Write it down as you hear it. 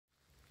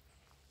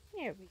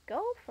Here we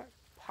go for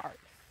part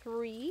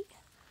 3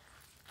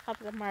 of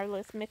the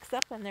Marvelous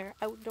Mix-Up and their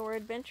outdoor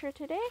adventure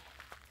today.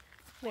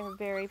 Their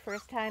very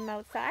first time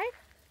outside.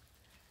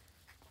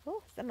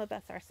 Oh, some of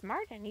us are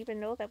smart and even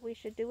know that we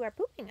should do our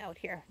pooping out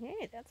here.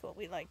 Hey, that's what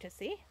we like to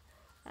see.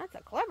 That's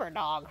a clever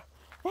dog.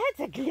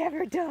 That's a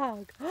clever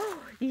dog. Oh,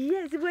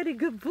 yes, what a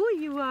good boy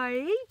you are,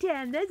 eh,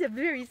 Tan? That's a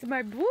very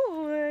smart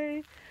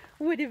boy.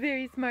 What a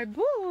very smart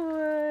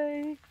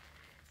boy.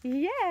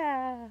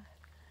 Yeah.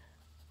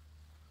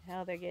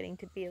 Now they're getting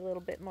to be a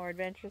little bit more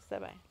adventurous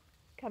by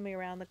coming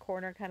around the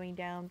corner, coming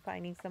down,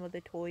 finding some of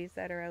the toys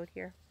that are out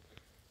here.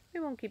 We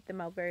won't keep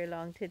them out very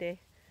long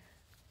today.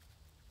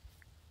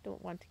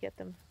 Don't want to get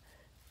them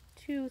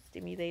too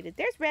stimulated.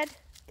 There's Red.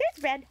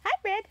 There's Red. Hi,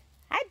 Red.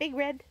 Hi, Big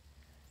Red.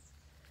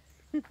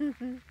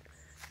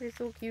 They're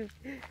so cute.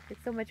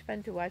 It's so much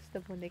fun to watch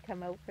them when they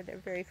come out for their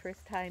very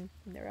first time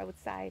and they're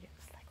outside.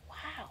 It's like,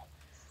 wow,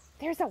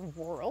 there's a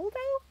world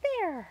out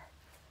there.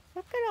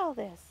 Look at all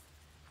this.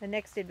 The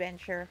next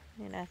adventure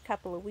in a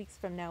couple of weeks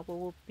from now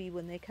will be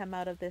when they come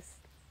out of this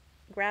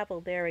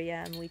graveled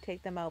area and we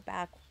take them out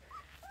back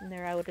and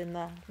they're out in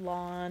the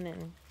lawn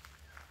and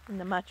in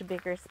the much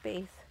bigger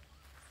space.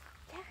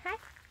 Yeah, hi.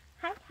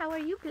 Hi, how are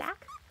you,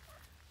 Black?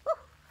 Oh,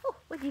 oh,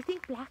 what do you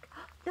think, Black?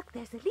 Oh, look,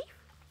 there's a leaf.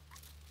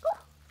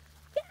 Oh,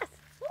 yes.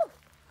 Oh,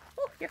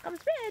 oh, here comes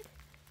Red.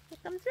 Here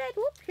comes Red.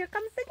 Whoop, here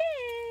comes the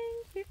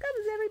gang. Here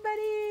comes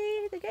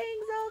everybody. The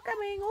gang's all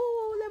coming.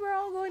 Oh, then we're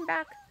all going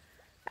back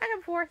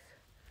and forth.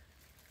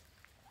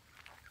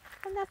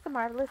 And that's the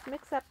Marvelous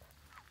Mix-Up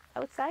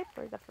outside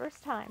for the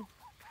first time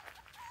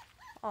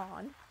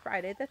on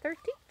Friday the 13th.